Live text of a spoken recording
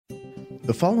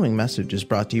The following message is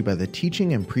brought to you by the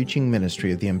teaching and preaching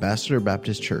ministry of the Ambassador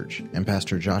Baptist Church and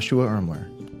Pastor Joshua Ermler.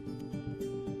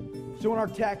 So in our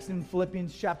text in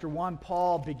Philippians chapter 1,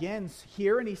 Paul begins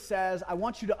here and he says, I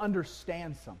want you to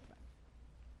understand something.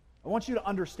 I want you to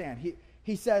understand.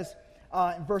 He says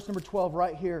in verse number 12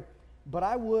 right here, but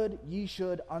I would ye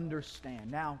should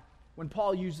understand. Now, when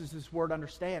Paul uses this word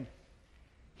understand,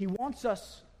 he wants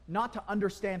us not to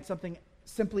understand something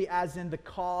simply as in the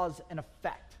cause and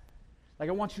effect. Like,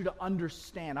 I want you to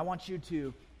understand. I want you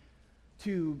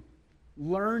to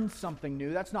learn something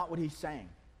new. That's not what he's saying.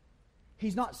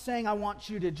 He's not saying I want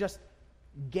you to just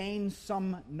gain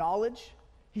some knowledge.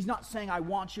 He's not saying I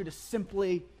want you to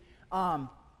simply,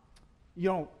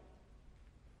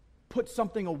 put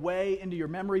something away into your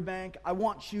memory bank. I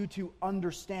want you to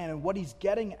understand. And what he's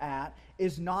getting at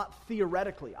is not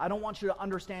theoretically. I don't want you to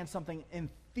understand something in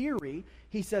theory.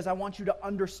 He says, I want you to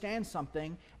understand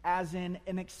something as in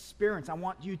an experience. I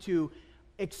want you to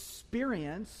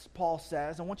experience, Paul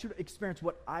says, I want you to experience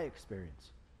what I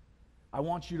experience. I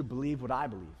want you to believe what I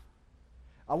believe.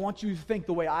 I want you to think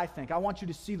the way I think. I want you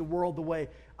to see the world the way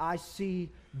I see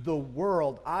the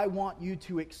world. I want you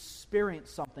to experience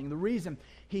something. The reason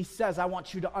he says I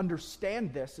want you to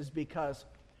understand this is because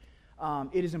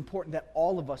it is important that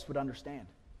all of us would understand.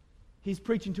 He's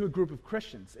preaching to a group of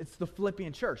Christians. It's the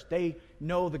Philippian church. They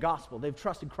know the gospel. They've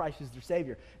trusted Christ as their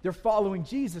Savior. They're following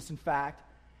Jesus, in fact.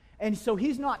 And so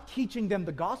he's not teaching them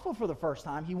the gospel for the first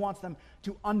time. He wants them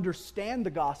to understand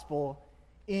the gospel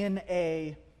in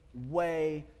a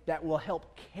way that will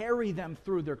help carry them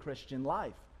through their Christian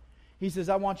life. He says,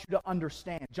 I want you to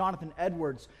understand. Jonathan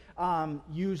Edwards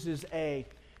uses a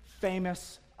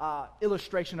famous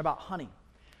illustration about honey.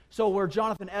 So where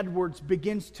Jonathan Edwards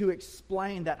begins to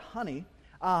explain that honey,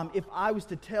 if I was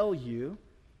to tell you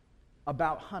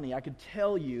about honey, I could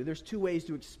tell you there's two ways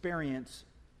to experience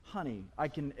honey. I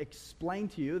can explain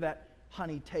to you that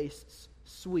honey tastes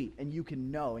sweet, and you can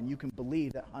know and you can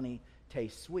believe that honey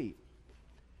tastes sweet.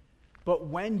 But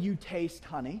when you taste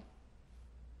honey,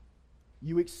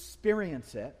 you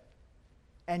experience it,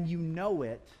 and you know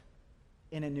it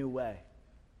in a new way.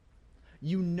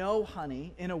 You know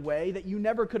honey in a way that you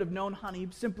never could have known honey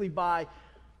simply by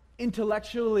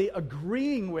intellectually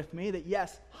agreeing with me that,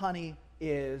 yes, honey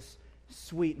is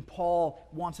sweet. And Paul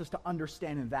wants us to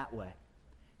understand in that way.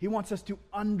 He wants us to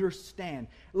understand.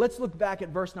 Let's look back at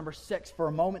verse number 6 for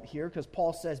a moment here, because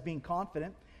Paul says, being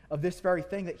confident of this very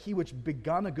thing, that he which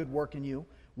begun a good work in you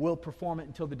will perform it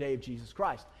until the day of Jesus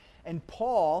Christ. And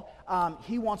Paul,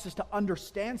 he wants us to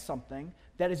understand something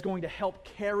that is going to help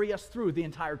carry us through the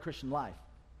entire Christian life.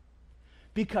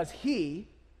 Because he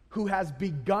who has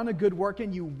begun a good work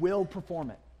in you will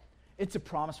perform it. It's a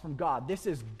promise from God. This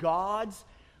is God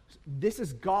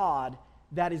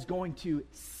that is going to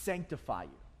sanctify you.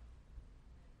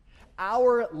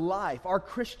 Our life, our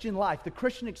Christian life, the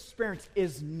Christian experience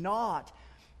does not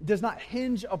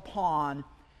hinge upon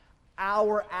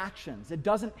our actions. It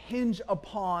doesn't hinge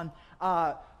upon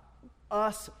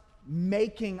us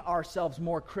making ourselves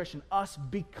more Christian, us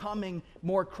becoming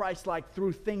more Christ-like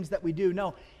through things that we do.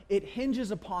 No, it hinges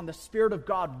upon the Spirit of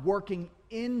God working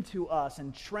into us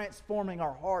and transforming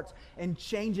our hearts and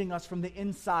changing us from the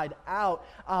inside out.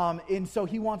 And so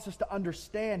he wants us to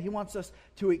understand, he wants us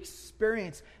to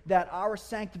experience that our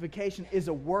sanctification is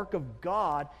a work of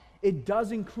God. It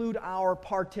does include our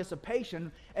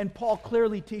participation, and Paul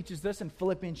clearly teaches this in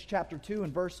Philippians chapter 2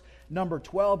 and verse number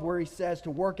 12, where he says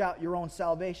to work out your own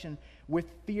salvation with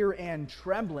fear and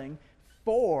trembling,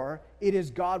 for it is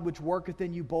God which worketh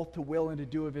in you both to will and to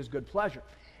do of his good pleasure.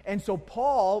 And so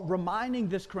Paul, reminding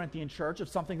this Corinthian church of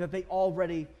something that they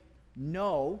already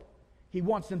know, he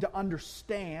wants them to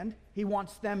understand. He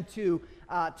wants them to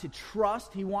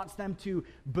trust. He wants them to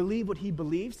believe what he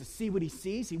believes, to see what he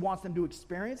sees. He wants them to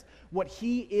experience what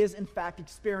he is, in fact,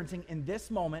 experiencing in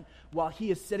this moment while he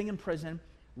is sitting in prison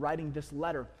writing this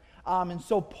letter. And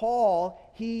so Paul,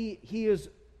 he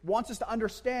wants us to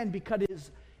understand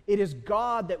because it is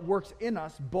God that works in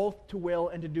us both to will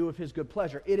and to do of his good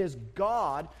pleasure. It is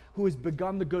God who has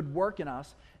begun the good work in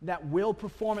us that will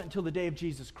perform it until the day of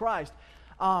Jesus Christ.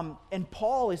 And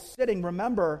Paul is sitting,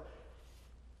 remember,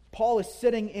 Paul is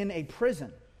sitting in a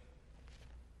prison.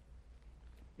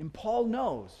 And Paul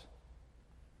knows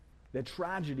that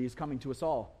tragedy is coming to us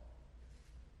all.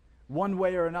 One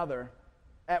way or another,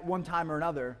 at one time or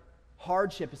another,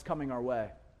 hardship is coming our way.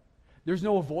 There's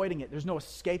no avoiding it. There's no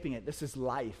escaping it. This is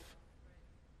life.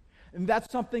 And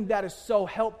that's something that is so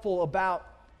helpful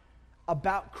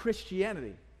about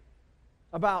Christianity.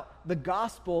 About the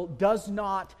gospel does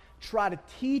not try to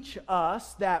teach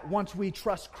us that once we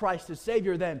trust Christ as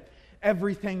Savior, then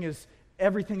everything is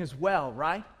everything is well,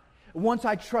 right? Once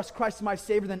I trust Christ as my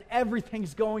Savior, then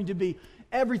everything's going to be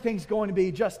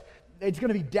just, it's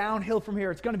going to be downhill from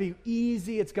here. It's going to be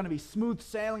easy. It's going to be smooth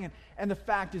sailing. And the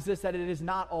fact is this, that it is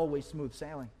not always smooth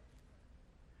sailing.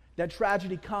 That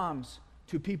tragedy comes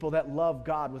to people that love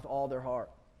God with all their heart.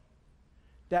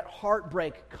 That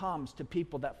heartbreak comes to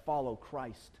people that follow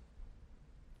Christ.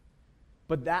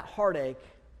 But that heartache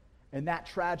and that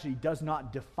tragedy does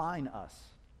not define us.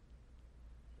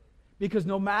 Because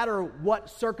no matter what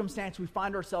circumstance we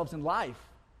find ourselves in life,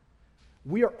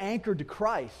 we are anchored to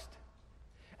Christ.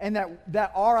 And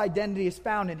that our identity is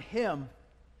found in Him.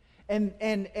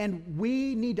 And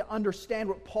we need to understand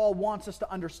what Paul wants us to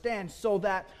understand, so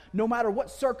that no matter what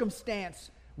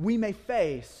circumstance we may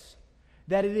face,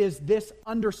 that it is this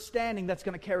understanding that's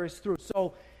going to carry us through.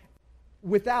 So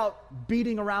without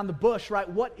beating around the bush, right,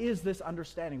 what is this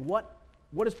understanding? What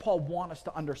does Paul want us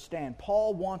to understand?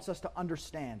 Paul wants us to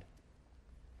understand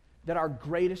that our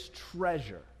greatest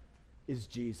treasure is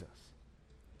Jesus.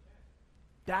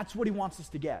 That's what he wants us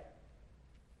to get.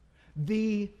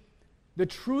 The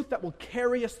truth that will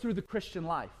carry us through the Christian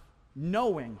life,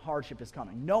 knowing hardship is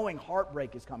coming, knowing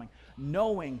heartbreak is coming,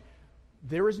 knowing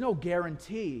there is no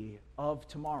guarantee of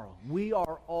tomorrow. We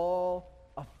are all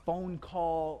a phone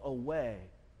call away.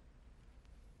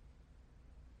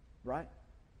 Right?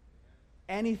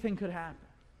 Anything could happen.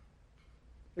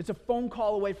 It's a phone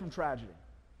call away from tragedy.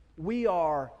 We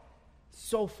are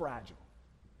so fragile.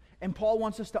 And Paul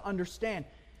wants us to understand,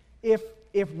 if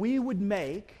we would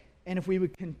make, and if we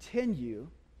would continue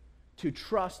to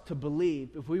trust, to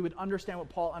believe, if we would understand what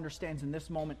Paul understands in this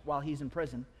moment while he's in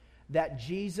prison, that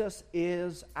Jesus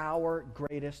is our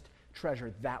greatest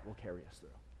treasure, that will carry us through.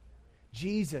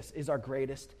 Jesus is our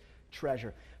greatest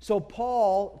treasure. So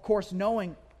Paul, of course,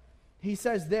 knowing, he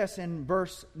says this in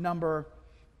verse number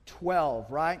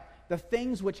 12, right? The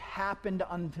things which happened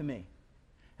unto me.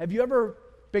 Have you ever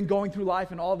been going through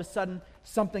life and all of a sudden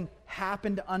something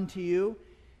happened unto you?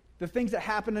 The things that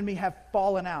happened to me have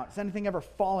fallen out. Has anything ever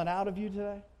fallen out of you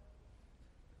today?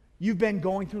 You've been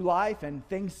going through life and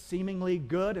things seemingly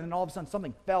good, and then all of a sudden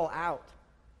something fell out.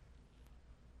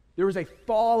 There was a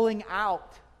falling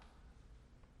out.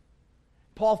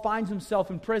 Paul finds himself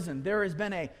in prison. There has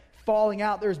been a falling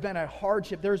out. There's been a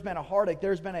hardship. There's been a heartache.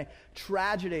 There's been a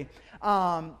tragedy.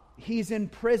 He's in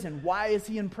prison. Why is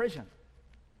he in prison?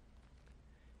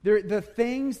 The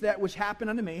things that which happened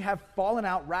unto me have fallen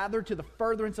out rather to the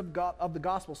furtherance of the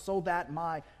gospel, so that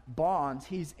my bonds,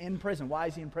 he's in prison. Why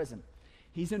is he in prison?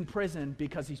 He's in prison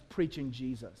because he's preaching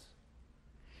Jesus.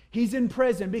 He's in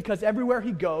prison because everywhere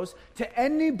he goes, to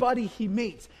anybody he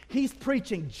meets, he's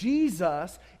preaching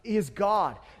Jesus is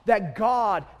God. That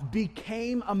God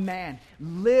became a man,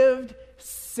 lived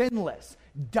sinless,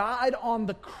 died on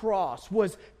the cross,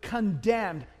 was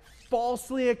condemned,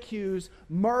 falsely accused,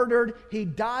 murdered. He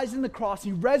dies on the cross.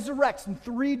 He resurrects in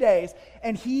 3 days,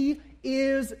 and he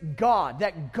is God.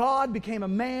 That God became a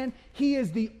man. He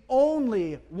is the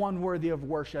only one worthy of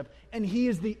worship, and he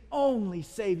is the only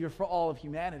Savior for all of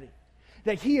humanity.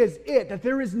 That he is it, that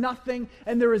there is nothing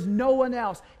and there is no one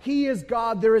else. He is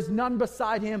God. There is none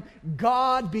beside him.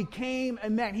 God became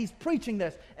a man. He's preaching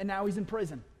this, and now he's in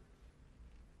prison.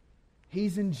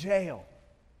 He's in jail.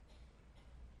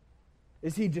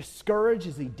 Is he discouraged?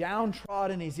 Is he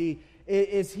downtrodden? Is he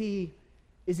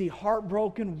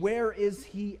heartbroken? Where is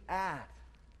he at?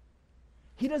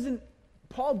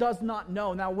 Paul does not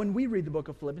know. Now, when we read the book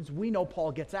of Philippians, we know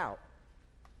Paul gets out.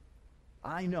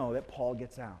 I know that Paul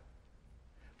gets out.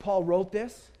 Paul wrote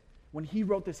this. When he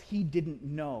wrote this, he didn't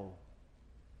know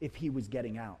if he was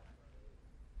getting out.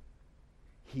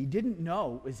 He didn't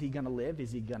know, is he going to live?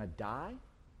 Is he going to die?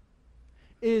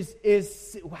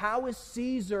 How is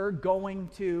Caesar going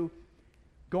to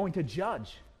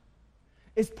judge?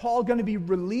 Is Paul going to be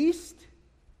released?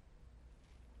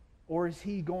 Or is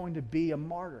he going to be a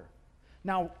martyr?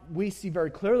 Now, we see very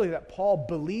clearly that Paul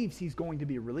believes he's going to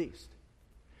be released.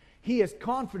 He is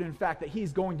confident, in fact, that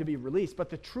he's going to be released. But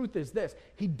the truth is this: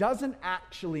 he doesn't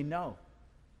actually know.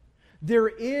 There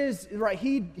is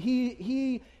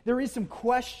some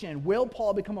question. Will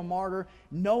Paul become a martyr?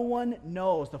 No one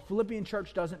knows. The Philippian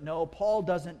church doesn't know. Paul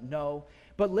doesn't know.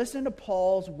 But listen to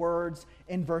Paul's words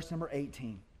in verse number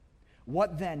 18.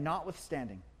 What then,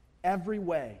 notwithstanding, every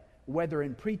way, whether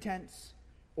in pretense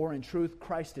or in truth,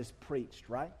 Christ is preached,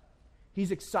 right?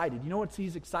 He's excited. You know what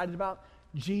he's excited about?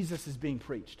 Jesus is being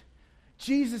preached.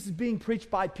 Jesus is being preached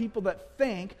by people that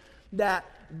think that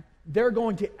they're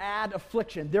going to add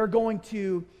affliction. They're going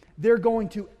to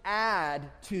add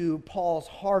to Paul's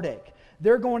heartache.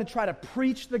 they're going to try to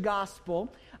preach the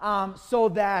gospel so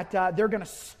that they're going to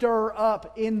stir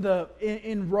up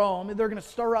in Rome. They're going to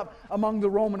stir up among the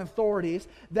Roman authorities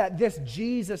that this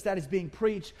Jesus that is being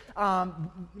preached,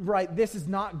 right, this is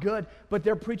not good, but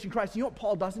they're preaching Christ. You know what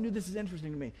Paul doesn't do? This is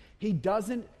interesting to me. He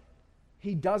doesn't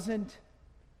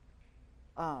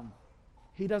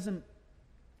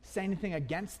say anything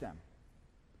against them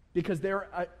because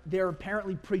they're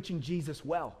apparently preaching Jesus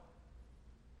well.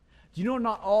 Do you know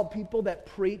not all people that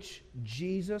preach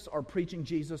Jesus are preaching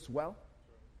Jesus well?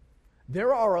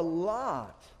 There are a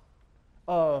lot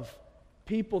of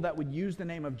people that would use the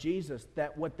name of Jesus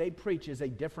that what they preach is a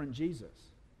different Jesus.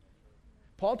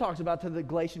 Paul talks about to the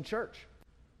Galatian church.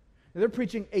 They're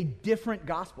preaching a different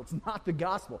gospel. It's not the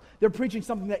gospel. They're preaching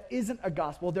something that isn't a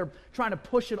gospel. They're trying to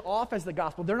push it off as the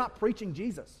gospel. They're not preaching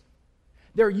Jesus.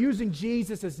 They're using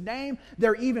Jesus' name.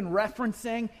 They're even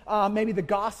referencing maybe the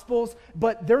Gospels,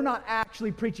 but they're not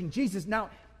actually preaching Jesus.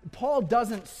 Now, Paul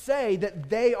doesn't say that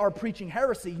they are preaching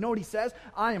heresy. You know what he says?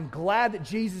 I am glad that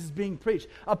Jesus is being preached.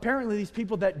 Apparently, these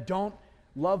people that don't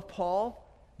love Paul,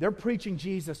 they're preaching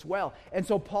Jesus well. And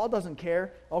so Paul doesn't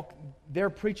care. Oh, they're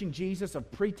preaching Jesus of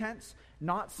pretense,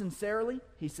 not sincerely.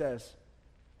 He says,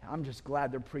 I'm just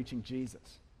glad they're preaching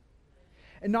Jesus.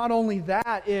 And not only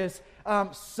that is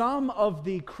some of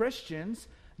the Christians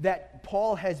that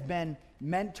Paul has been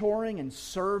mentoring and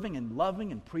serving and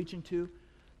loving and preaching to,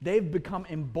 they've become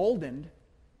emboldened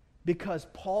because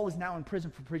Paul is now in prison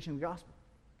for preaching the gospel.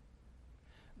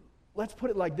 Let's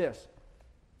put it like this.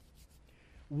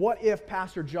 What if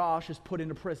Pastor Josh is put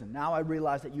into prison? Now I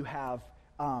realize that you have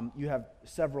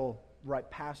several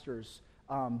pastors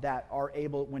that are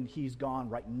able, when he's gone,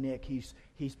 right? Nick,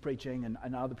 he's preaching,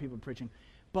 and other people are preaching.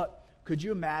 But could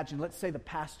you imagine, let's say the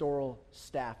pastoral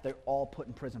staff, they're all put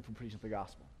in prison for preaching the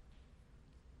gospel.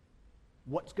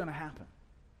 What's going to happen?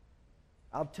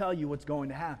 I'll tell you what's going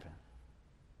to happen.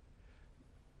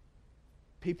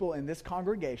 People in this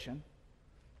congregation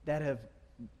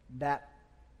that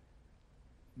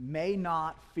may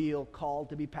not feel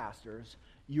called to be pastors,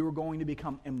 you're going to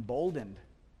become emboldened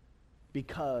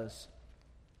because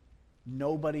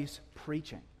nobody's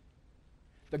preaching.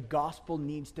 The gospel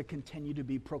needs to continue to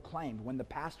be proclaimed. When the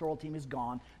pastoral team is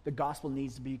gone, the gospel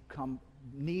needs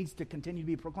to continue to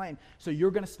be proclaimed. So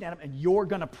you're going to stand up and you're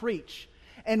going to preach.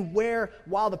 And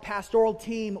while the pastoral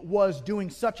team was doing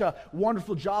such a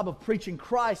wonderful job of preaching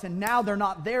Christ, and now they're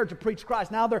not there to preach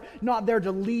Christ, now they're not there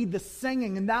to lead the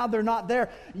singing, and now they're not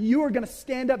there, you are going to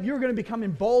stand up, you're going to become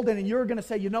emboldened, and you're going to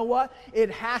say, you know what?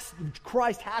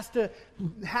 Christ has to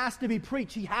be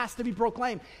preached. He has to be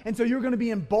proclaimed. And so you're going to be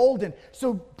emboldened.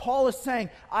 So Paul is saying,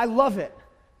 I love it.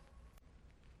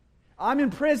 I'm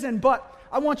in prison, but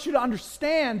I want you to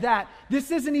understand that this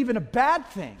isn't even a bad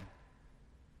thing.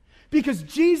 Because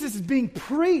Jesus is being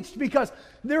preached, because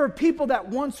there are people that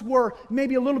once were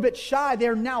maybe a little bit shy.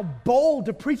 They're now bold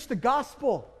to preach the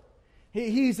gospel.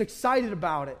 He's excited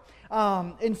about it.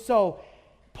 And so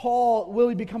Paul, will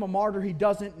he become a martyr? He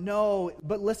doesn't know.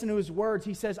 But listen to his words.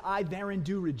 He says, I therein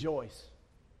do rejoice.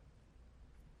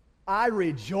 I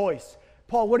rejoice.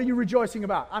 Paul, what are you rejoicing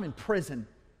about? I'm in prison.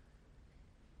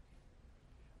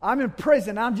 I'm in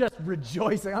prison. I'm just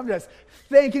rejoicing. I'm just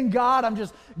thanking God.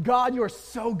 God, you are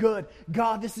so good.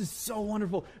 God, this is so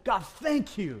wonderful. God,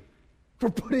 thank you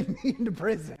for putting me into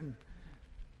prison.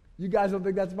 You guys don't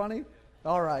think that's funny?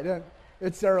 All right.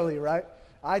 It's early, right?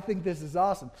 I think this is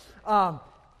awesome. I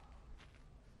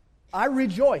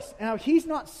rejoice. Now,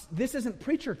 this isn't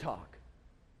preacher talk.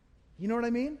 You know what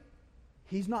I mean?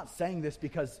 He's not saying this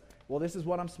because, well, this is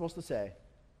what I'm supposed to say.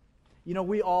 You know,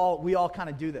 we all kind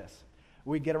of do this.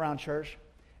 We get around church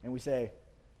and we say,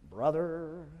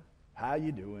 brother, how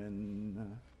you doing?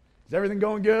 Is everything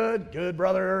going good? Good,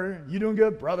 brother. You doing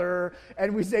good, brother?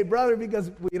 And we say brother because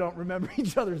we don't remember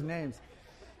each other's names.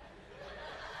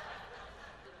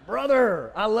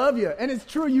 Brother, I love you. And it's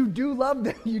true, you do love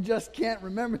them. You just can't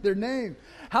remember their name.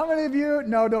 How many of you?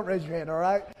 No, don't raise your hand, all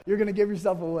right? You're going to give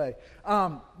yourself away.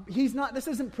 This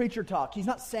isn't preacher talk. He's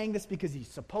not saying this because he's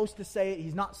supposed to say it.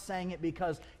 He's not saying it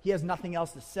because he has nothing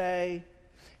else to say.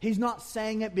 He's not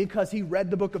saying it because he read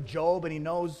the book of Job and he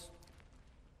knows.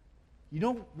 You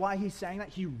know why he's saying that?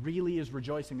 He really is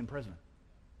rejoicing in prison.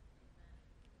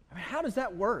 I mean, how does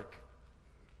that work?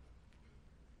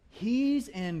 He's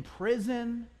in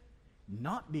prison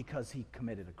not because he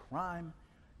committed a crime,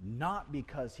 not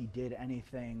because he did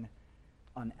anything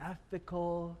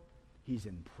unethical. He's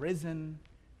in prison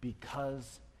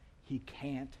because he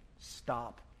can't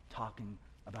stop talking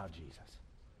about Jesus.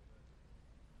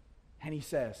 And he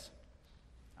says,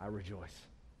 I rejoice.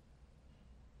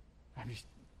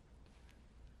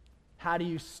 How do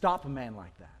you stop a man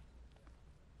like that?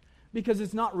 Because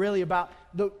it's not really about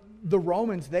the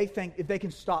Romans. They think if they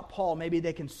can stop Paul, maybe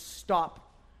they can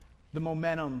stop the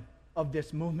momentum of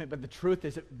this movement. But the truth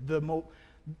is that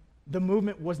the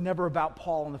movement was never about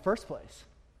Paul in the first place.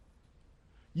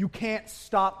 You can't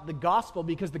stop the gospel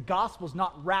because the gospel's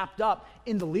not wrapped up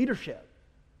in the leadership.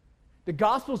 The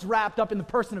gospel's wrapped up in the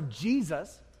person of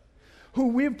Jesus, who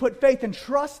we've put faith and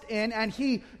trust in, and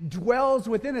he dwells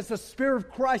within us. The Spirit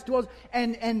of Christ dwells,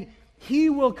 and he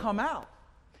will come out.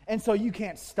 And so you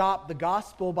can't stop the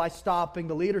gospel by stopping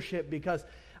the leadership because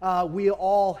we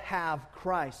all have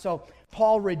Christ. So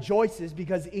Paul rejoices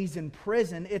because he's in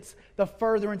prison. It's the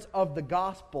furtherance of the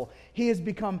gospel. He has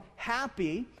become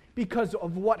happy because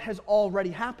of what has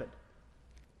already happened.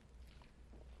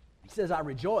 He says, I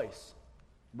rejoice,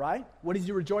 right? What is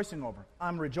he rejoicing over?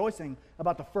 I'm rejoicing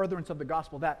about the furtherance of the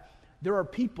gospel, that there are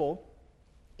people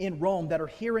in Rome that are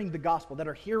hearing the gospel, that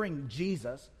are hearing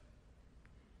Jesus,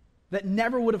 that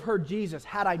never would have heard Jesus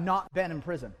had I not been in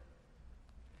prison.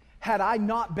 Had I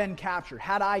not been captured,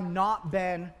 had I not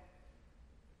been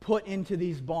put into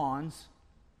these bonds,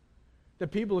 the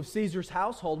people of Caesar's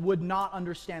household would not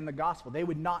understand the gospel. They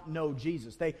would not know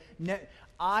Jesus.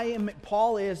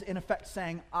 Paul is, in effect,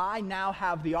 saying, I now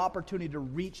have the opportunity to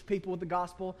reach people with the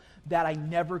gospel that I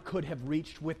never could have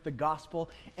reached with the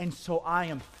gospel. And so I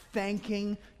am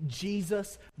thanking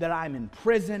Jesus that I'm in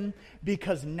prison,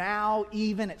 because now,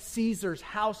 even at Caesar's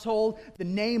household, the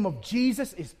name of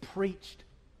Jesus is preached.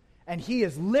 And he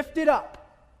is lifted up.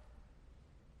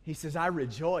 He says, I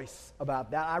rejoice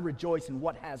about that. I rejoice in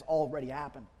what has already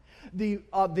happened.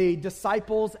 The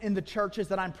disciples in the churches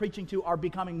that I'm preaching to are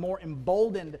becoming more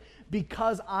emboldened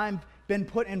because I've been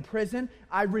put in prison.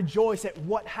 I rejoice at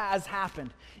what has happened.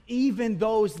 Even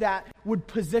those that would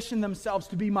position themselves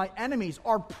to be my enemies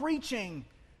are preaching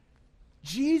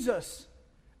Jesus.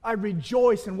 I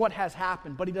rejoice in what has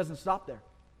happened, but he doesn't stop there.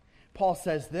 Paul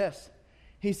says this.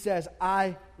 He says,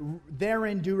 I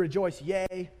therein do rejoice,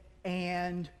 yea,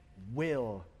 and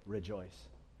will rejoice.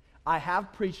 I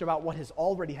have preached about what has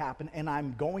already happened, and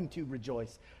I'm going to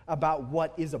rejoice about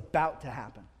what is about to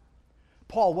happen.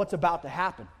 Paul, what's about to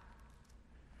happen?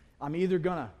 I'm either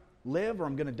going to live or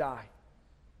I'm going to die.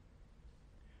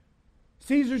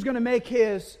 Caesar's going to make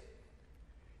his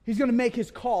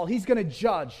call. He's going to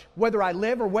judge whether I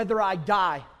live or whether I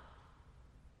die.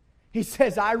 He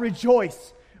says, I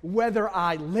rejoice whether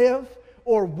I live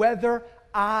or whether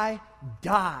I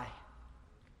die.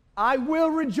 I will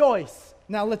rejoice.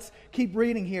 Now let's keep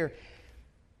reading here.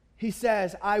 He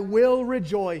says, I will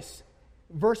rejoice,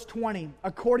 verse 20,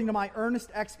 according to my earnest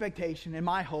expectation and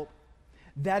my hope,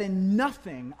 that in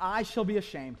nothing I shall be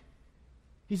ashamed.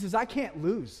 He says, I can't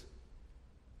lose.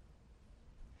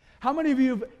 How many of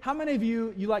you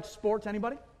like sports?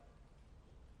 Anybody?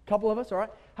 A couple of us, all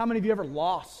right? How many of you ever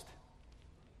lost?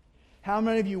 How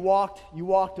many of you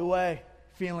walked away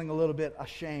feeling a little bit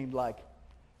ashamed, like,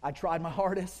 I tried my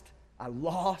hardest, I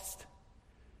lost.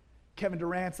 Kevin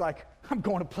Durant's like, I'm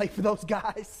going to play for those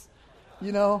guys,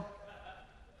 you know.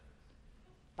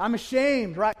 I'm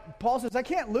ashamed, right? Paul says, I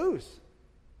can't lose.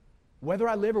 Whether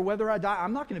I live or whether I die,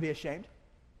 I'm not going to be ashamed.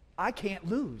 I can't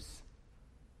lose.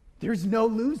 There's no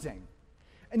losing.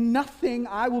 And nothing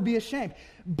I will be ashamed.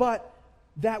 But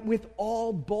that with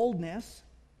all boldness,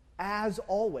 as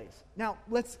always. Now,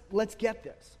 let's get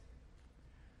this.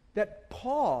 That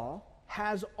Paul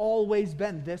has always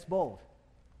been this bold.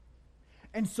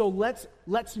 And so let's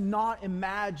not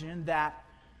imagine that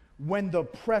when the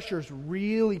pressure's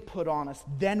really put on us,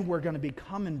 then we're going to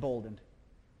become emboldened.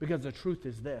 Because the truth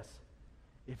is this.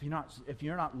 If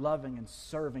you're not loving and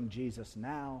serving Jesus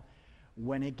now,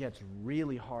 when it gets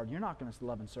really hard, you're not going to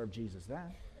love and serve Jesus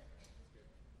then.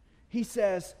 He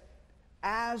says,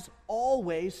 as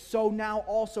always, so now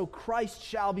also Christ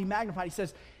shall be magnified.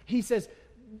 He says,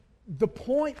 the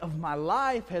point of my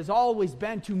life has always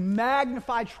been to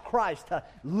magnify Christ, to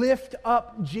lift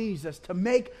up Jesus, to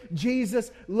make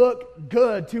Jesus look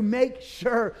good, to make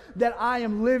sure that I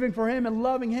am living for Him and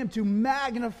loving Him, to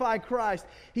magnify Christ.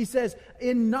 He says,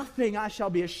 in nothing I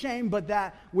shall be ashamed, but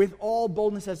that with all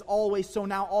boldness as always, so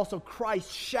now also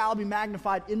Christ shall be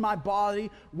magnified in my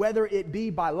body, whether it be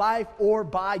by life or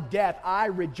by death. I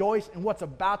rejoice in what's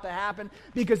about to happen,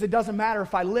 because it doesn't matter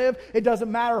if I live, it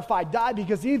doesn't matter if I die,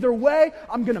 because either way,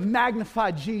 I'm going to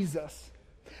magnify Jesus.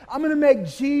 I'm going to make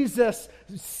Jesus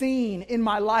seen in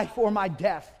my life or my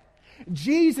death.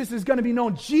 Jesus is going to be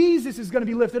known. Jesus is going to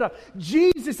be lifted up.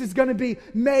 Jesus is going to be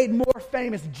made more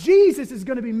famous. Jesus is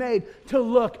going to be made to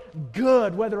look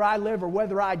good, whether I live or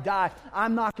whether I die.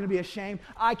 I'm not going to be ashamed.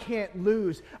 I can't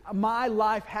lose. My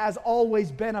life has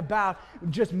always been about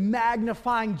just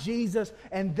magnifying Jesus,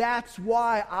 and that's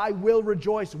why I will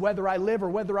rejoice whether I live or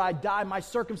whether I die. My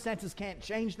circumstances can't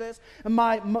change this.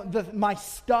 My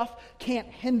stuff can't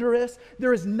hinder this.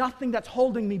 There is nothing that's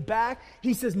holding me back.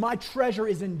 He says, my treasure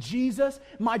is in Jesus.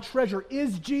 My treasure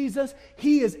is Jesus.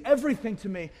 He is everything to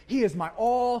me. He is my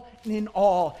all in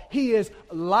all. He is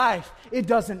life. It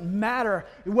doesn't matter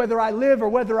whether I live or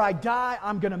whether I die.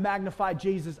 I'm going to magnify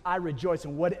Jesus. I rejoice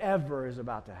in whatever is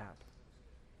about to happen.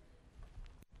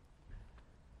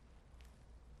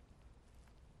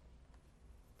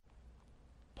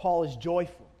 Paul is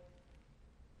joyful.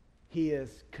 He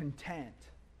is content.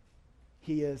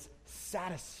 He is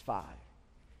satisfied.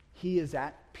 He is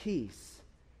at peace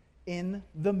in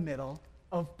the middle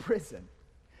of prison.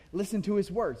 Listen to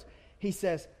his words. He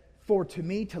says, for to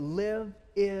me to live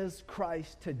is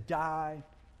Christ, to die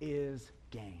is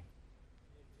gain.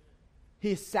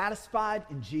 He is satisfied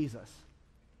in Jesus.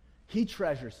 He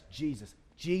treasures Jesus.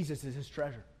 Jesus is his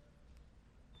treasure.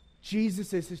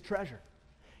 Jesus is his treasure.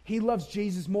 He loves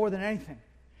Jesus more than anything.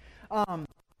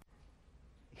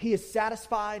 He is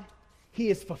satisfied. He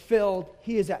is fulfilled.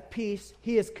 He is at peace.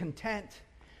 He is content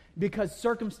because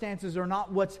circumstances are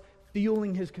not what's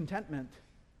fueling his contentment.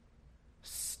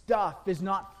 Stuff is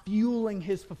not fueling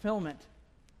his fulfillment.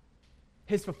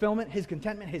 His fulfillment, his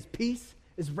contentment, his peace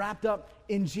is wrapped up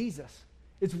in Jesus.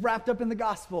 It's wrapped up in the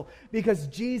gospel because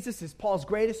Jesus is Paul's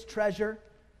greatest treasure.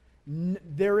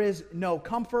 There is no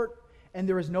comfort and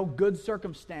there is no good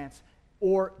circumstance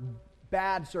or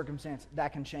bad circumstance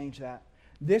that can change that.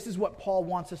 This is what Paul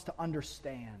wants us to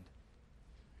understand.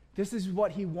 This is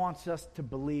what he wants us to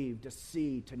believe, to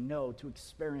see, to know, to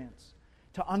experience,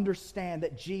 to understand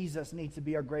that Jesus needs to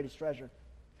be our greatest treasure.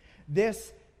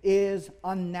 This is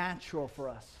unnatural for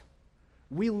us.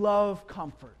 We love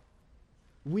comfort.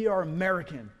 We are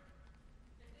American.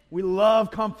 We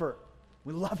love comfort.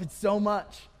 We love it so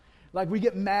much. Like we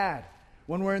get mad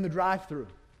when we're in the drive-thru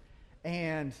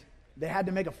and they had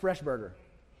to make a fresh burger.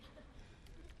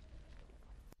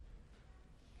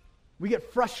 We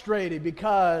get frustrated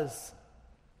because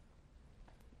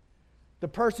the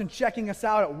person checking us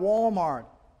out at Walmart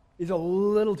is a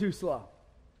little too slow.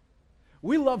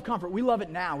 We love comfort. We love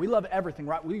it now. We love everything,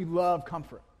 right? We love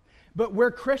comfort. But we're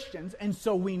Christians, and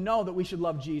so we know that we should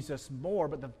love Jesus more.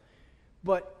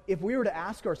 But if we were to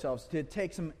ask ourselves to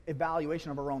take some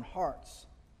evaluation of our own hearts,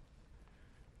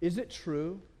 is it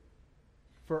true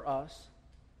for us?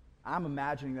 I'm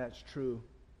imagining that's true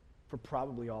for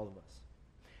probably all of us.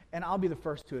 And I'll be the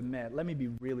first to admit, let me be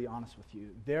really honest with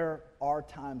you. There are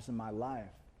times in my life,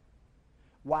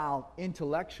 while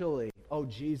intellectually,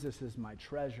 Jesus is my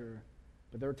treasure,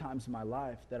 but there are times in my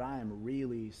life that I am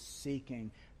really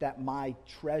seeking that my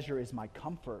treasure is my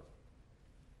comfort.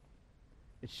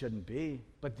 It shouldn't be,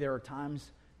 but there are times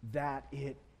that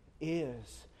it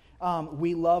is.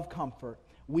 We love comfort.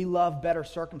 We love better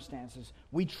circumstances.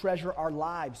 We treasure our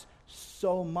lives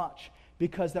so much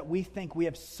because that we think we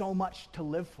have so much to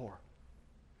live for.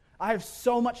 I have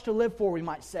so much to live for, we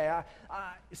might say.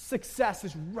 Success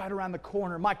is right around the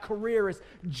corner. My career is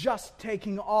just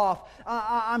taking off.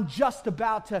 I'm just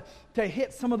about to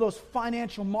hit some of those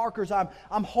financial markers I'm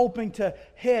hoping to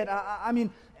hit. I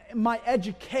mean, my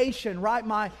education, right?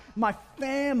 My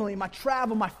family, my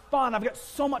travel, my fun. I've got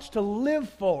so much to live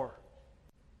for.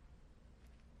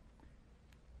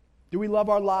 Do we love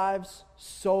our lives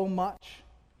so much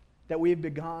that we've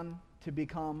begun to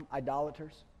become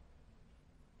idolaters?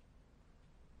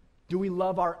 Do we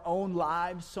love our own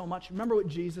lives so much? Remember what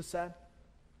Jesus said?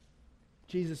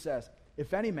 Jesus says,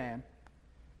 if any man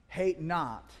hate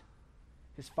not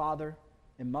his father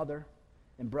and mother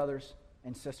and brothers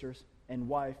and sisters and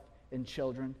wife and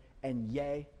children, and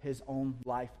yea, his own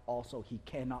life also, he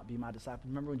cannot be my disciple.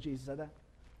 Remember when Jesus said that?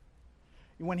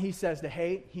 When he says to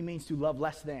hate, he means to love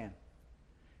less than.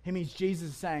 He means Jesus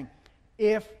is saying,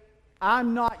 if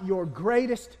I'm not your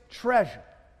greatest treasure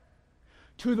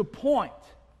to the point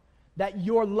that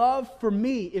your love for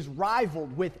me is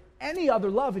rivaled with any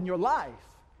other love in your life,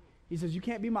 he says, you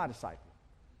can't be my disciple.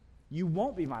 You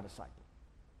won't be my disciple.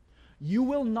 You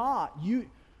will not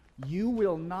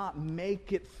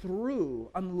make it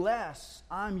through unless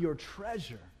I'm your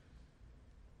treasure.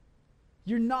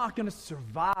 You're not going to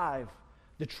survive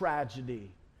the tragedy.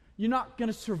 You're not going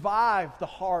to survive the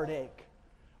heartache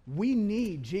We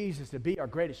need Jesus to be our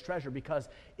greatest treasure, because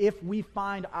if we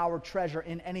find our treasure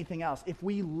in anything else, if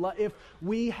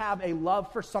we have a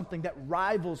love for something that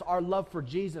rivals our love for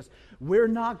Jesus, we're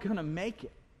not going to make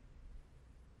it.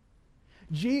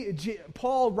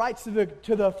 Paul writes to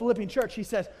the Philippian church, he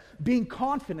says, being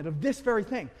confident of this very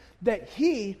thing, that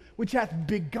he which hath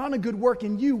begun a good work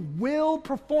in you will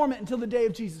perform it until the day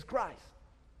of Jesus Christ.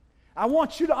 I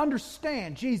want you to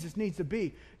understand Jesus needs to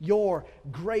be your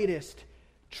greatest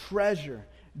treasure.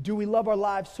 Do we love our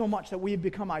lives so much that we have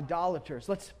become idolaters?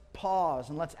 Let's pause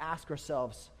and let's ask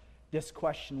ourselves this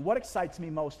question. What excites me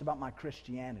most about my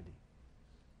Christianity?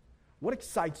 What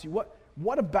excites you?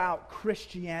 What about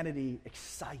Christianity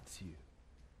excites you?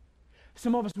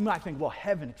 Some of us might think, well,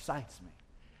 heaven excites me.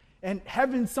 And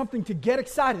heaven's something to get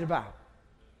excited about.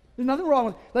 There's nothing wrong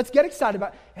with it. Let's get excited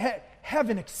about it.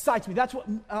 Heaven excites me. That's what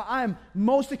I am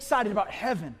most excited about,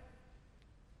 heaven.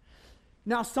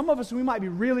 Now, some of us, we might be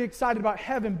really excited about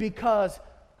heaven because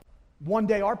one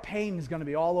day our pain is going to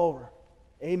be all over.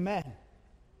 Amen.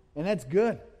 And that's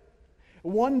good.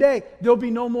 One day, there'll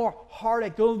be no more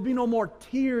heartache. There'll be no more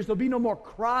tears. There'll be no more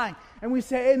crying. And we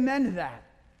say amen to that.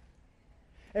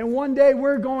 And one day,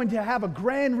 we're going to have a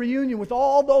grand reunion with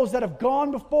all those that have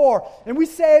gone before. And we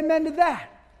say amen to that.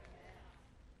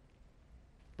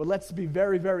 But let's be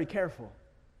very, very careful.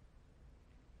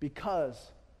 Because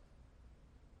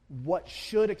what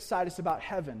should excite us about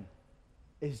heaven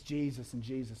is Jesus and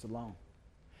Jesus alone.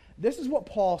 This is what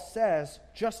Paul says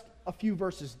just a few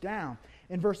verses down.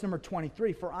 In verse number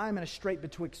 23, for I am in a strait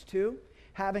betwixt two,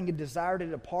 having a desire to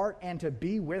depart and to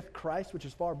be with Christ, which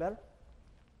is far better.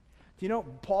 Do you know,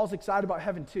 Paul's excited about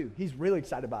heaven too. He's really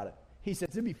excited about it. He says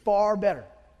it'd be far better.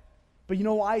 But you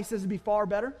know why he says it'd be far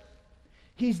better?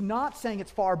 He's not saying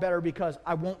it's far better because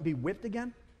I won't be whipped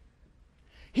again.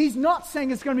 He's not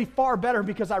saying it's going to be far better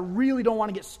because I really don't want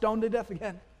to get stoned to death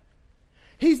again.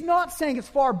 He's not saying it's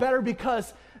far better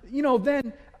because,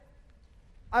 then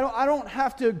I don't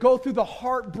have to go through the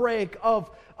heartbreak of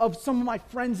some of my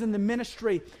friends in the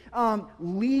ministry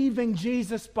leaving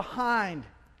Jesus behind.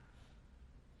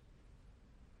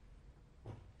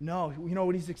 No, you know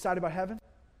what he's excited about heaven?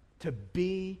 To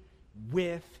be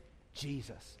with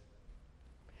Jesus.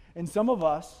 And some of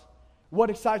us, what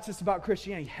excites us about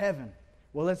Christianity? Heaven.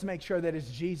 Well, let's make sure that it's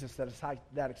Jesus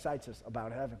that excites us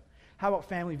about heaven. How about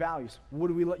family values? What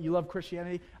do we? You love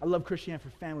Christianity? I love Christianity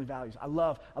for family values. I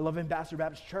love Ambassador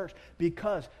Baptist Church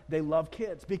because they love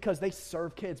kids, because they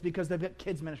serve kids, because they've got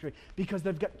kids ministry, because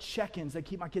they've got check-ins that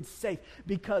keep my kids safe,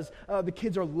 because the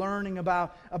kids are learning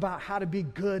about how to be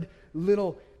good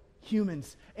little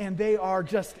humans, and they are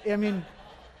just.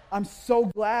 I'm so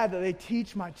glad that they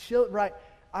teach my children right.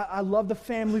 I love the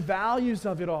family values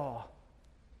of it all.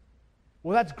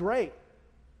 Well, that's great.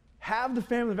 Have the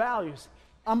family values.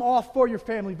 I'm all for your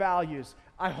family values.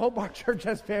 I hope our church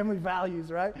has family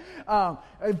values, right?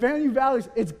 Family values,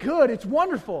 it's good, it's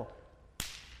wonderful.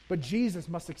 But Jesus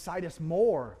must excite us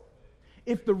more.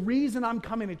 If the reason I'm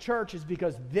coming to church is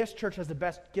because this church has the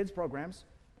best kids programs,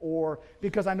 or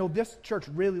because I know this church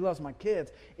really loves my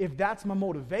kids, if that's my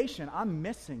motivation, I'm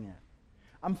missing it.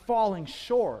 I'm falling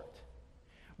short.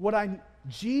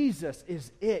 Jesus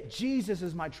is it. Jesus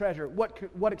is my treasure.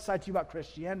 What excites you about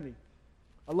Christianity?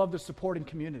 I love the supporting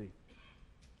community.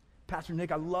 Pastor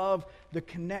Nick, I love the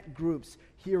connect groups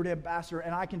here at Ambassador,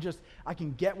 and I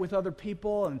can get with other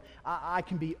people, and I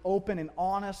can be open and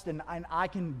honest, and I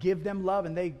can give them love,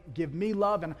 and they give me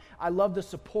love, and I love the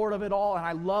support of it all, and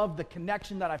I love the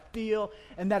connection that I feel,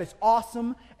 and that is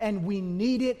awesome, and we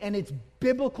need it, and it's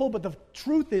biblical, but the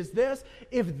truth is this: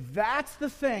 if that's the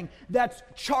thing that's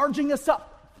charging us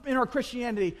up in our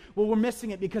Christianity, well, we're missing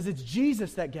it, because it's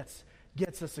Jesus that gets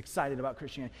us excited about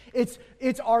Christianity.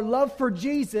 It's our love for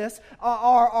Jesus,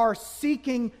 our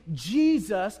seeking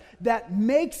Jesus that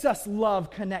makes us love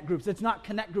connect groups. It's not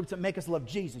connect groups that make us love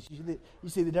Jesus. You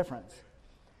see the difference.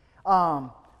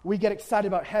 We get excited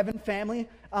about heaven, family,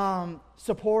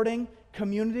 supporting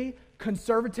community,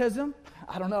 conservatism.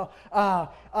 I don't know.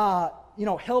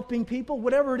 Helping people,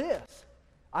 whatever it is.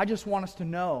 I just want us to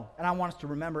know, and I want us to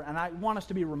remember, and I want us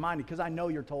to be reminded, because I know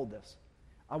you're told this.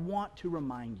 I want to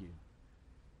remind you.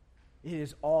 It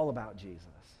is all about Jesus.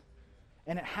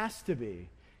 And it has to be,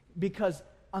 because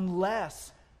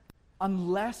unless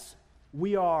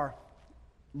we are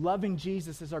loving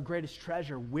Jesus as our greatest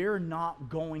treasure, we're not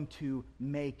going to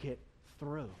make it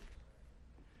through.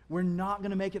 We're not going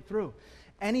to make it through.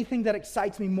 Anything that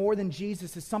excites me more than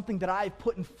Jesus is something that I've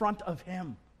put in front of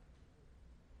him.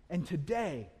 And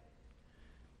today,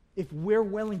 if we're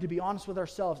willing to be honest with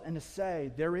ourselves and to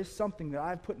say, there is something that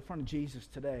I've put in front of Jesus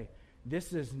today,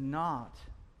 this is not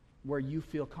where you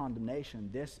feel condemnation,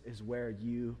 this is where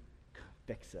you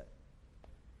fix it.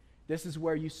 This is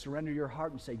where you surrender your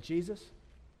heart and say, Jesus,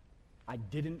 I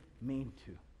didn't mean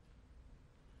to.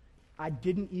 I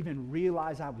didn't even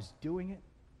realize I was doing it,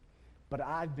 but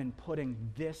I've been putting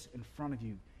this in front of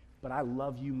you. But I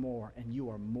love you more, and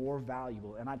you are more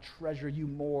valuable, and I treasure you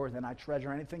more than I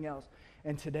treasure anything else.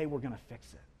 And today we're going to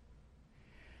fix it.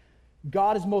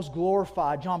 God is most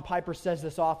glorified. John Piper says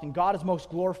this often. God is most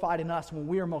glorified in us when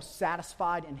we are most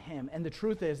satisfied in Him. And the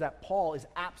truth is that Paul is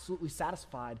absolutely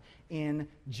satisfied in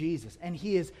Jesus. And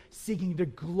he is seeking to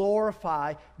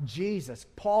glorify Jesus.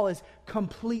 Paul is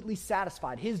completely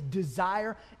satisfied. His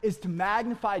desire is to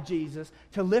magnify Jesus,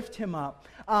 to lift Him up,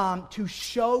 to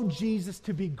show Jesus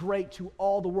to be great to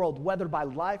all the world, whether by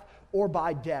life or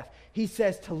by death. He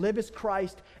says to live is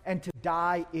Christ and to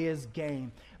die is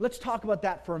gain. Let's talk about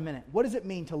that for a minute. What does it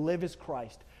mean to live is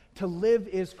Christ? To live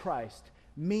is Christ,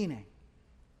 meaning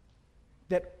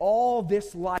that all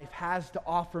this life has to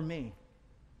offer me,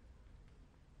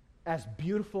 as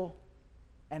beautiful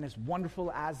and as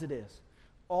wonderful as it is,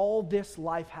 all this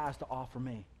life has to offer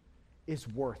me is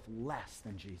worth less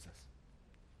than Jesus.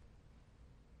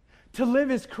 To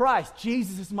live is Christ.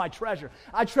 Jesus is my treasure.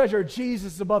 I treasure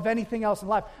Jesus above anything else in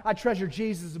life. I treasure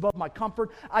Jesus above my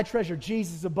comfort. I treasure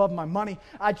Jesus above my money.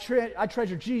 I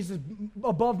treasure Jesus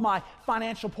above my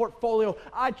financial portfolio.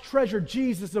 I treasure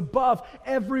Jesus above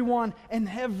everyone and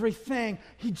everything.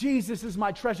 Jesus is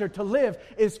my treasure. To live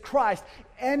is Christ.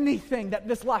 Anything that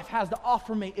this life has to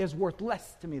offer me is worth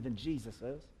less to me than Jesus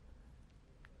is.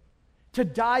 To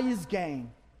die is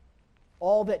gain.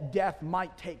 All that death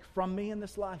might take from me in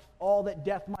this life, all that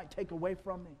death might take away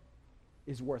from me,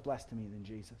 is worth less to me than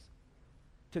Jesus.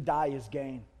 To die is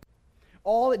gain.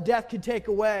 All that death can take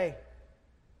away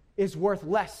is worth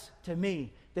less to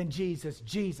me than Jesus.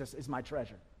 Jesus is my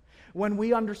treasure. When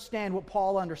we understand what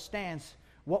Paul understands,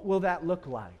 what will that look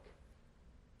like?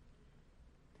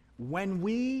 When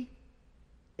we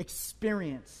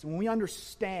experience, when we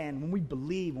understand, when we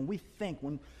believe, when we think,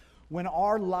 when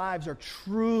our lives are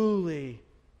truly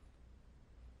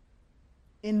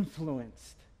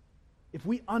influenced, if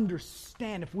we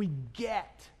understand, if we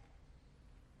get.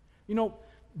 You know,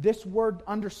 this word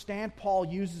understand, Paul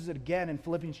uses it again in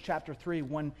Philippians chapter 3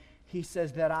 when he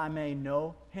says that I may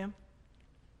know Him.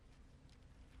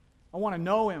 I want to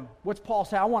know Him. What's Paul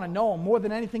say? I want to know Him more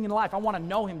than anything in life. I want to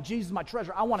know Him. Jesus is my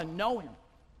treasure. I want to know Him.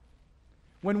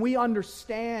 When we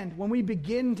understand, when we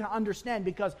begin to understand,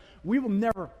 because we will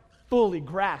never fully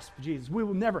grasp Jesus. We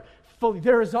will never fully.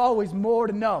 There is always more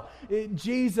to know.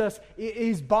 Jesus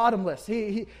is bottomless.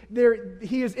 He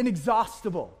is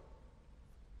inexhaustible.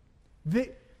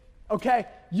 Okay,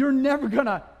 you're never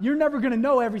gonna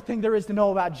know everything there is to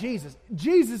know about Jesus.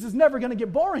 Jesus is never gonna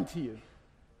get boring to you.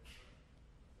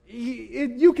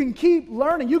 You can keep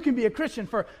learning. You can be a Christian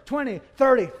for 20,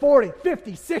 30, 40,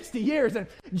 50, 60 years, and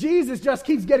Jesus just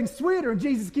keeps getting sweeter, and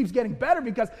Jesus keeps getting better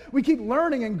because we keep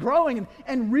learning and growing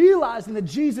and realizing that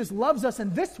Jesus loves us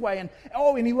in this way, and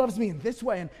He loves me in this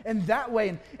way and that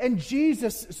way, and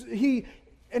Jesus,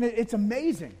 it's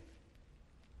amazing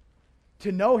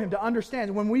to know Him, to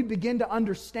understand. When we begin to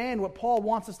understand what Paul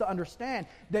wants us to understand,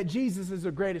 that Jesus is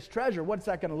the greatest treasure, what's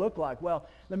that going to look like? Well,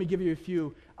 let me give you a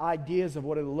few ideas of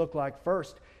what it'll look like.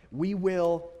 First, we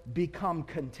will become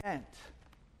content.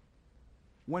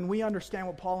 When we understand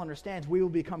what Paul understands, we will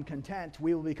become content.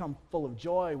 We will become full of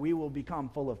joy. We will become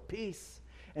full of peace.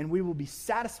 And we will be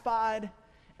satisfied.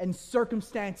 And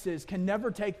circumstances can never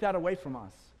take that away from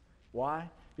us. Why?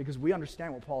 Because we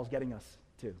understand what Paul is getting us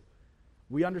to.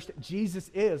 We understand Jesus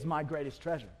is my greatest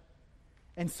treasure.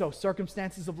 And so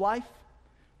circumstances of life,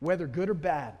 whether good or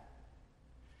bad,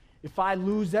 if I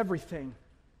lose everything,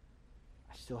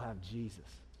 I still have Jesus.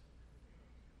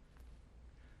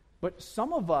 But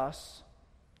some of us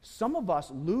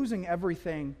losing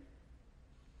everything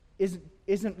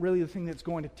isn't really the thing that's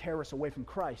going to tear us away from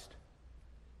Christ.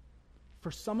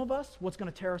 For some of us, what's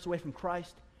going to tear us away from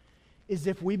Christ is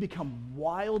if we become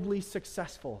wildly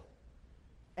successful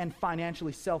and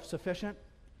financially self-sufficient,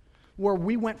 where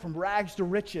we went from rags to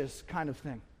riches kind of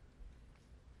thing.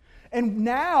 And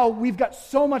now we've got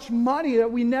so much money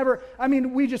that we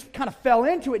just kind of fell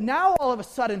into it. Now all of a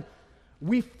sudden,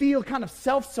 we feel kind of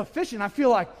self-sufficient. I feel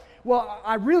like, well,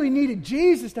 I really needed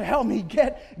Jesus to help me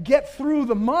get through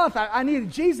the month. I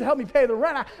needed Jesus to help me pay the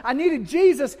rent. I needed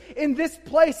Jesus in this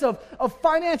place of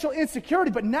financial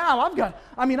insecurity. But now I've got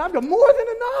more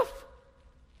than enough.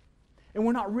 And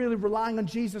we're not really relying on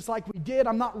Jesus like we did.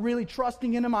 I'm not really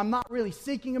trusting in Him. I'm not really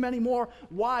seeking Him anymore.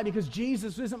 Why? Because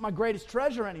Jesus isn't my greatest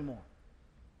treasure anymore.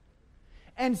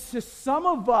 And to some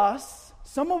of us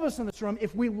in this room,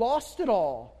 if we lost it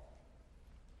all,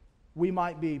 we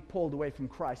might be pulled away from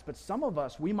Christ. But some of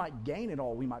us, we might gain it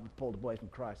all. We might be pulled away from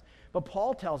Christ. But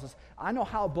Paul tells us, I know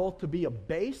how both to be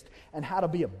abased and how to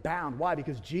be abound. Why?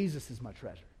 Because Jesus is my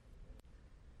treasure.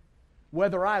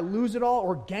 Whether I lose it all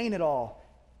or gain it all,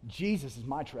 Jesus is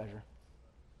my treasure.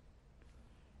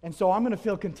 And so I'm going to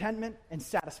feel contentment and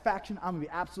satisfaction. I'm going to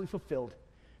be absolutely fulfilled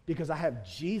because I have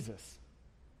Jesus.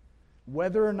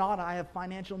 Whether or not I have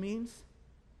financial means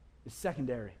is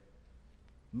secondary.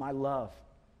 My love,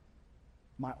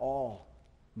 my all,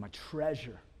 my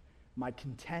treasure, my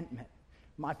contentment,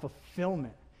 my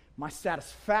fulfillment, my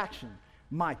satisfaction,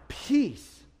 my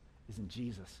peace is in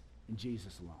Jesus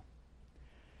alone.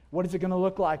 What is it going to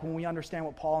look like when we understand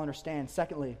what Paul understands?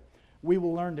 Secondly, we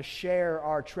will learn to share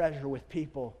our treasure with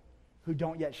people who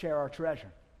don't yet share our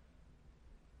treasure.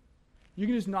 You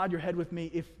can just nod your head with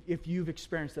me if you've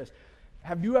experienced this.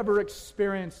 Have you ever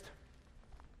experienced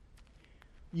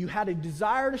you had a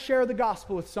desire to share the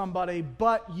gospel with somebody,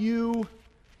 but you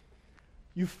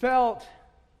felt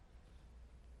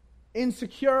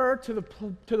insecure to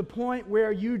the point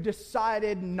where you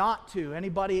decided not to?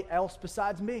 Anybody else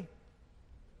besides me?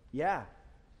 Yeah.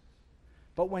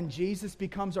 But when Jesus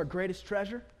becomes our greatest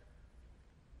treasure,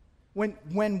 when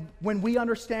we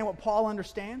understand what Paul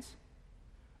understands,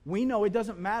 we know it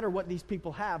doesn't matter what these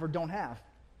people have or don't have.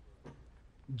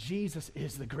 Jesus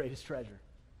is the greatest treasure.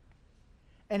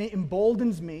 And it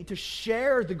emboldens me to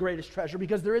share the greatest treasure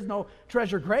because there is no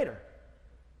treasure greater.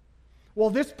 Well,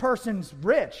 this person's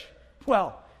rich.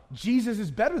 Well, Jesus is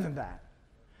better than that.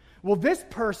 Well, this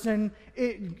person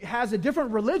has a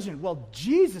different religion. Well,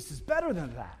 Jesus is better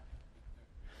than that.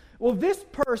 Well, this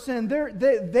person,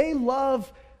 they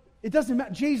love, it doesn't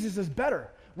matter, Jesus is better.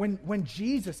 When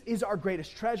Jesus is our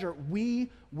greatest treasure,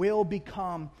 we will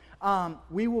learn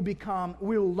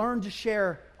to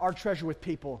share our treasure with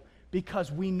people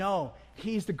because we know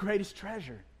He's the greatest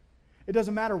treasure. It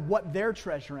doesn't matter what they're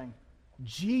treasuring.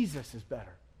 Jesus is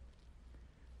better.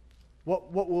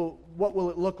 What will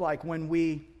it look like when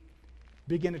we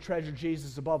begin to treasure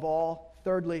Jesus above all?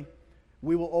 Thirdly,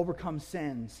 we will overcome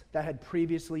sins that had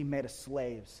previously made us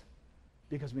slaves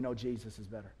because we know Jesus is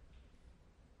better.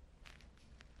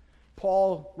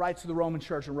 Paul writes to the Roman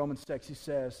church in Romans 6, he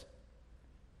says,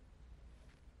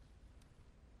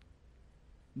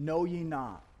 "Know ye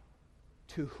not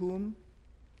to whom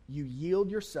you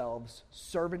yield yourselves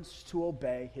servants to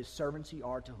obey, his servants ye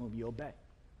are to whom you obey."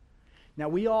 Now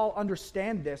we all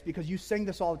understand this because you sing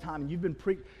this all the time and you've been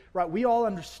right. We all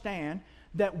understand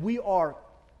that we are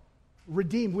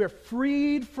redeemed. We are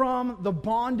freed from the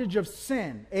bondage of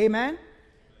sin. Amen?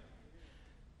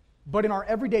 But in our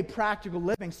everyday practical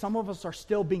living, some of us are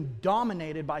still being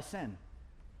dominated by sin.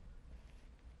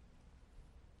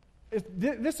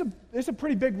 This is a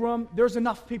pretty big room. There's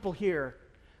enough people here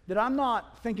that I'm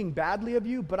not thinking badly of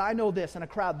you, but I know this, in a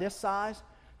crowd this size,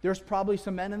 there's probably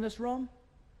some men in this room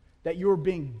that you're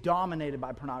being dominated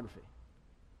by pornography.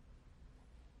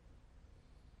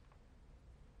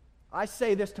 I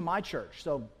say this to my church,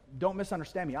 so don't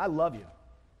misunderstand me. I love you.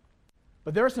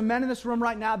 But there are some men in this room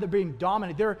right now that are being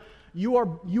dominated. You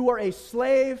are a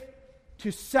slave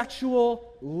to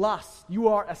sexual lust. You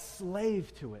are a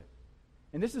slave to it.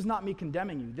 And this is not me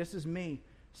condemning you. This is me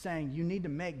saying you need to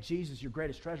make Jesus your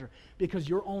greatest treasure because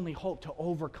your only hope to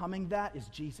overcoming that is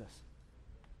Jesus.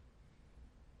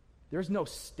 There's no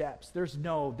steps. There's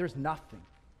nothing.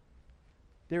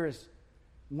 There is,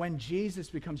 when Jesus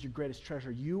becomes your greatest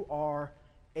treasure, you are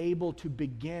able to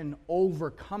begin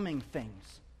overcoming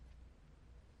things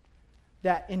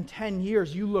that in 10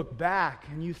 years you look back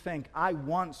and you think, I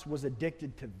once was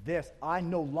addicted to this. I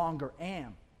no longer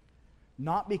am.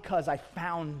 Not because I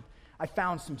found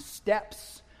some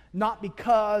steps, not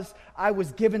because I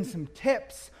was given some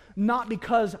tips, not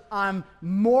because I'm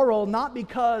moral, not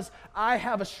because I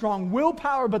have a strong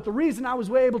willpower, but the reason I was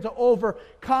able to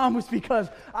overcome was because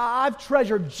I've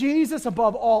treasured Jesus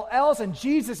above all else, and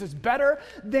Jesus is better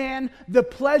than the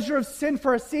pleasure of sin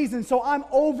for a season. So I'm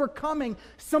overcoming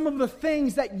some of the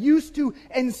things that used to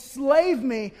enslave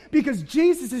me because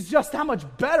Jesus is just that much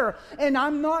better, and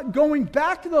I'm not going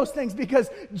back to those things because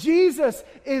Jesus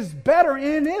is better.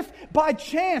 And if by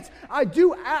chance I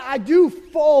do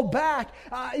fall back,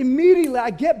 immediately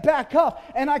I get back up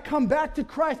and I come back to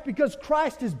Christ because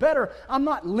Christ is better. I'm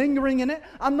not lingering in it.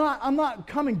 I'm not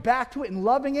coming back to it and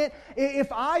loving it.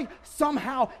 If I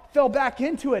somehow fell back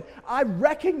into it, I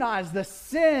recognize the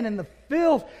sin and the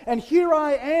filth, and here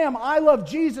I am. I love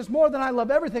Jesus more than I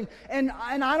love everything, and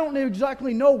I don't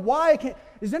exactly know why I can't.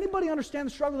 Does anybody understand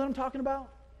the struggle that I'm talking about?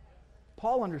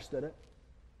 Paul understood it.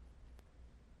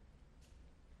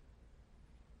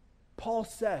 Paul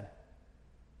said,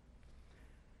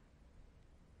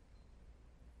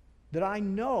 that I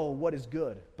know what is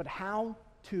good, but how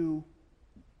to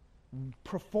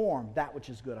perform that which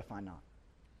is good I find not.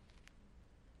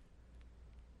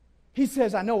 He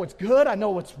says, I know what's good, I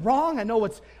know what's wrong, I know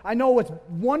what's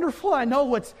wonderful, I know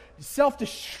what's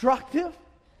self-destructive.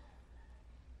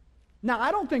 Now,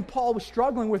 I don't think Paul was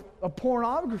struggling with a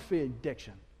pornography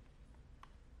addiction.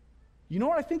 You know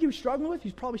what I think he was struggling with?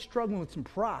 He's probably struggling with some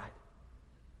pride.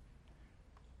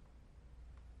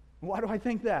 Why do I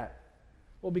think that?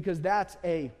 Well, because that's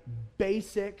a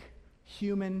basic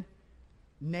human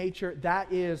nature.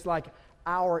 That is like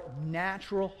our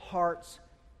natural heart's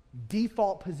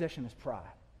default position is pride.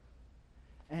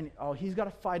 And he's got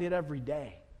to fight it every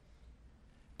day.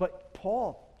 But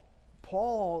Paul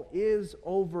is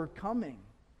overcoming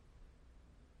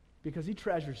because he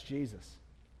treasures Jesus.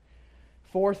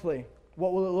 Fourthly,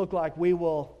 what will it look like? We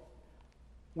will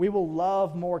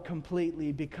love more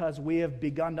completely because we have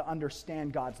begun to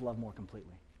understand God's love more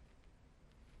completely.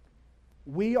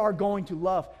 We are going to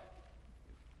love.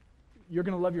 You're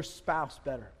going to love your spouse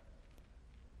better.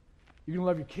 You're going to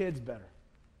love your kids better.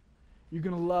 You're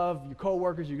going to love your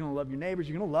coworkers. You're going to love your neighbors.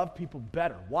 You're going to love people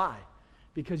better. Why?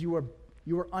 Because you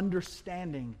are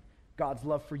understanding God's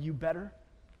love for you better.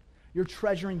 You're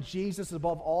treasuring Jesus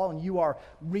above all, and you are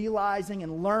realizing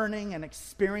and learning and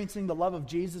experiencing the love of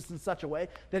Jesus in such a way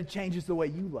that it changes the way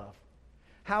you love.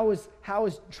 How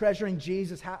is treasuring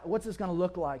Jesus, what's this going to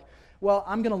look like? Well,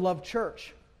 I'm going to love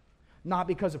church, not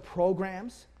because of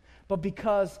programs, but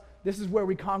because this is where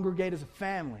we congregate as a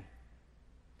family.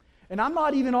 And I'm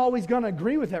not even always going to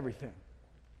agree with everything.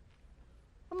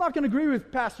 I'm not going to agree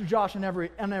with Pastor Josh on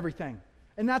everything,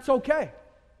 and that's okay.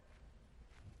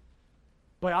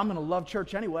 But I'm going to love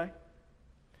church anyway.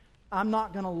 I'm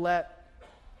not going to let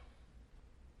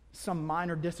some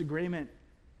minor disagreement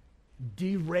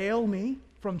derail me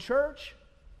from church,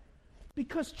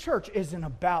 because church isn't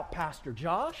about Pastor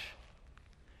Josh.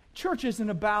 Church isn't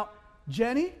about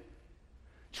Jenny.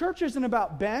 Church isn't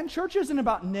about Ben. Church isn't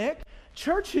about Nick.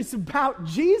 Church is about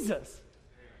Jesus.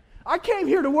 I came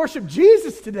here to worship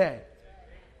Jesus today.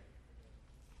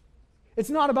 It's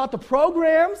not about the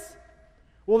programs.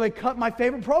 Well, they cut my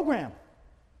favorite program.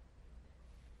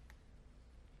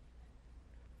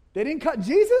 They didn't cut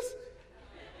Jesus?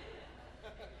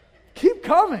 Keep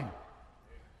coming,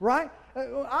 right?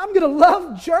 I'm going to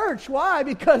love church. Why?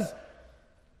 Because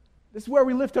this is where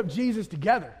we lift up Jesus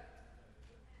together.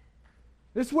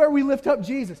 This is where we lift up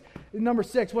Jesus. Number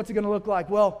 6, what's it going to look like?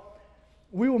 Well,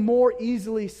 we will more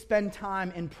easily spend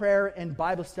time in prayer and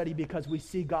Bible study because we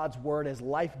see God's Word as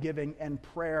life-giving and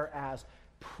prayer as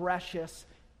precious,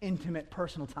 intimate,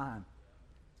 personal time.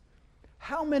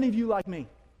 How many of you like me?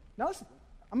 Now,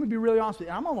 I'm going to be really honest with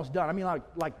you. I'm almost done. I mean, like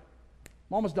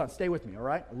I'm almost done. Stay with me, all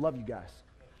right? I love you guys.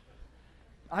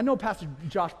 I know Pastor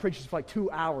Josh preaches for like 2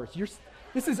 hours.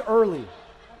 This is early,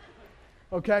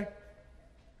 okay?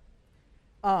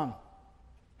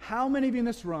 How many of you in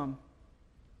this room,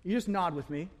 you just nod with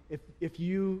me if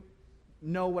you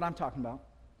know what I'm talking about.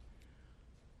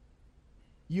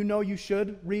 You know you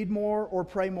should read more or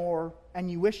pray more,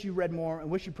 and you wish you read more and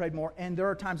wish you prayed more, and there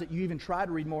are times that you even try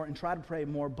to read more and try to pray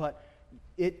more, but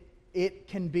it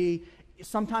can be,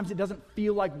 sometimes it doesn't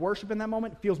feel like worship in that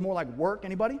moment. It feels more like work.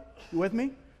 Anybody? You with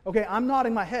me? Okay, I'm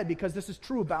nodding my head because this is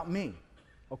true about me.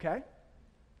 Okay?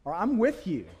 Or I'm with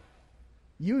you.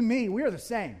 You and me, we are the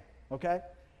same. Okay?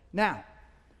 Now,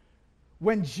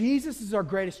 when Jesus is our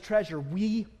greatest treasure,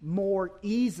 we more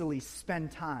easily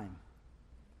spend time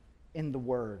in the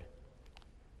Word.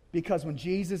 Because when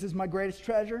Jesus is my greatest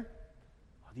treasure,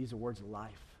 these are words of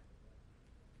life.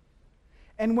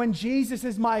 And when Jesus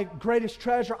is my greatest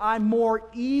treasure, I more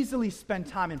easily spend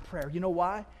time in prayer. You know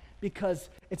why? Because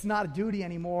it's not a duty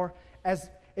anymore.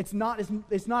 It's not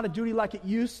a duty like it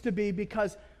used to be,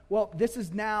 because, well, this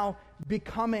is now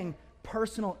becoming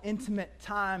personal, intimate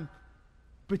time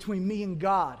between me and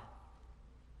God.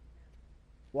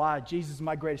 Why? Jesus is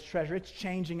my greatest treasure. It's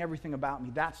changing everything about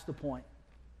me. That's the point.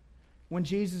 When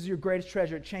Jesus is your greatest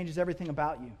treasure, it changes everything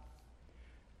about you.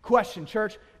 Question,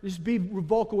 church, just be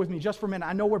vocal with me just for a minute.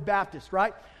 I know we're Baptists,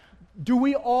 right? Do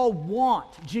we all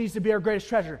want Jesus to be our greatest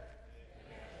treasure?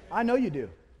 I know you do.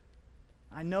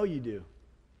 I know you do.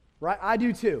 Right? I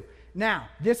do too. Now,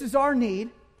 this is our need,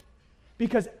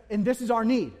 and this is our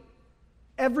need.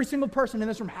 Every single person in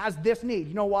this room has this need.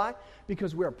 You know why?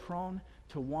 Because we're prone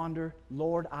to wander.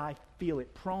 Lord, I feel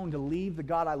it. Prone to leave the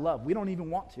God I love. We don't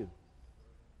even want to.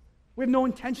 We have no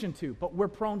intention to, but we're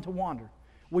prone to wander.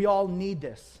 We all need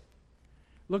this.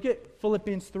 Look at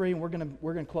Philippians 3, and we're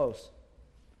going to close.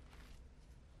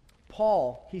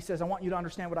 Paul, he says, I want you to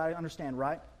understand what I understand,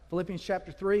 right? Philippians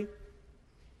chapter 3,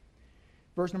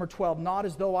 Verse number 12, not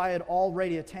as though I had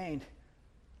already attained.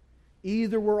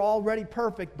 Either we're already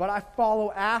perfect, but I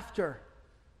follow after,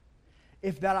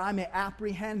 if that I may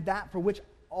apprehend that for which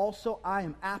also I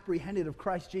am apprehended of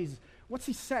Christ Jesus. What's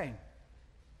he saying?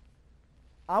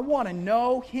 I want to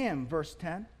know him, verse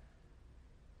 10.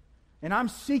 And I'm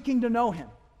seeking to know him.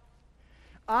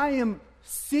 I am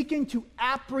seeking to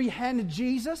apprehend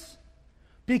Jesus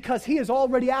because he has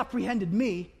already apprehended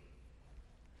me.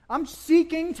 I'm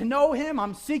seeking to know him.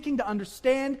 I'm seeking to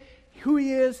understand who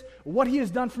he is, what he has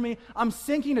done for me. I'm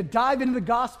seeking to dive into the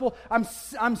gospel.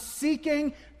 I'm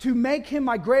seeking to make him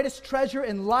my greatest treasure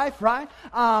in life, right?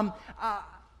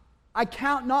 I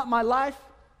count not my life.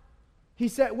 He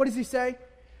said, what does he say?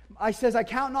 I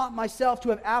count not myself to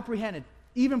have apprehended.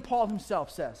 Even Paul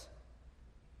himself says,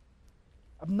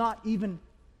 I've not even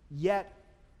yet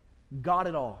got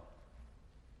it all.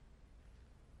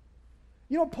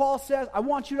 You know what Paul says? I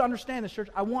want you to understand this, church.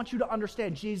 I want you to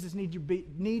understand Jesus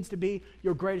needs to be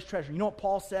your greatest treasure. You know what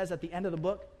Paul says at the end of the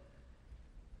book?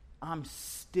 I'm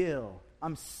still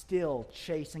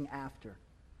chasing after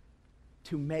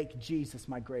to make Jesus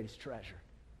my greatest treasure.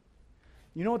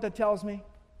 You know what that tells me?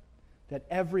 That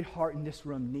every heart in this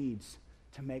room needs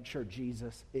to make sure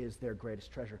Jesus is their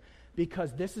greatest treasure.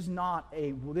 Because this is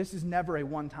never a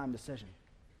one-time decision.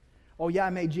 Oh yeah,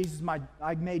 I made Jesus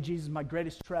my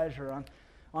greatest treasure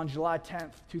on July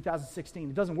 10th, 2016.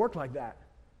 It doesn't work like that.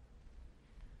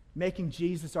 Making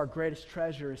Jesus our greatest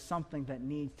treasure is something that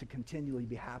needs to continually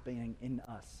be happening in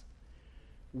us.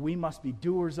 We must be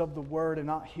doers of the word and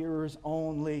not hearers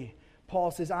only. Paul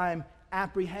says, I am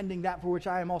apprehending that for which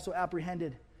I am also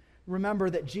apprehended. Remember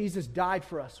that Jesus died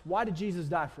for us. Why did Jesus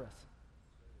die for us?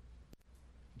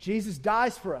 Jesus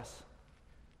dies for us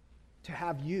to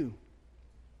have you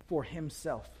for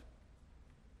himself.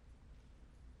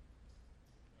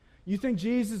 You think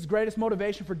Jesus' greatest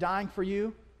motivation for dying for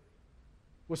you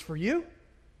was for you?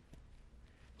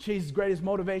 Jesus' greatest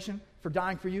motivation for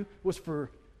dying for you was for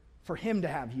him to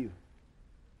have you.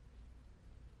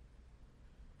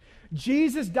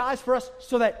 Jesus dies for us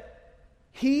so that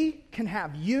he can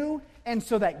have you and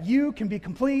so that you can be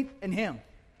complete in him.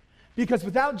 Because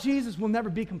without Jesus, we'll never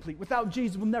be complete. Without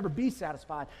Jesus, we'll never be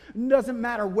satisfied. It doesn't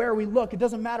matter where we look. It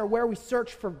doesn't matter where we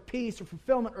search for peace or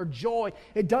fulfillment or joy.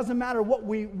 It doesn't matter what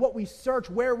we search,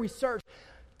 where we search.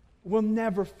 We'll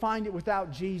never find it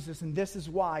without Jesus. And this is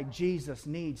why Jesus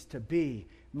needs to be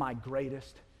my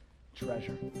greatest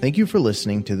treasure. Thank you for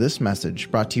listening to this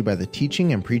message brought to you by the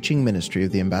teaching and preaching ministry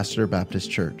of the Ambassador Baptist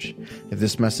Church. If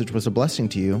this message was a blessing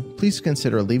to you, please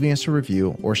consider leaving us a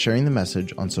review or sharing the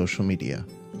message on social media.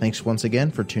 Thanks once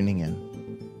again for tuning in.